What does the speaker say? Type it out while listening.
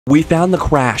We found the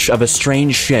crash of a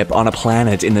strange ship on a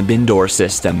planet in the Bindor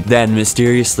system. Then,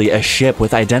 mysteriously, a ship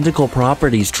with identical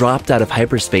properties dropped out of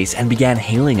hyperspace and began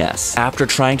hailing us. After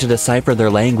trying to decipher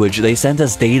their language, they sent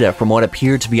us data from what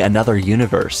appeared to be another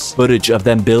universe. Footage of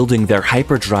them building their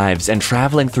hyperdrives and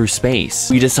traveling through space.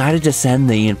 We decided to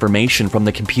send the information from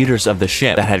the computers of the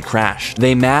ship that had crashed.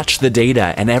 They matched the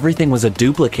data, and everything was a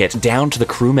duplicate down to the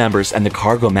crew members and the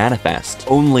cargo manifest.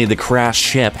 Only the crashed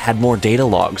ship had more data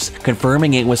logs,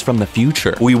 confirming it was from the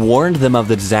future. We warned them of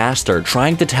the disaster,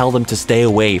 trying to tell them to stay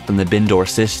away from the Bindor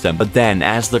system. But then,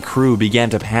 as the crew began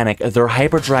to panic, their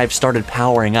hyperdrive started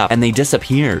powering up and they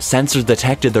disappeared. Sensors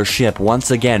detected their ship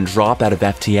once again drop out of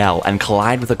FTL and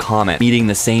collide with a comet, meeting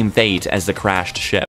the same fate as the crashed ship.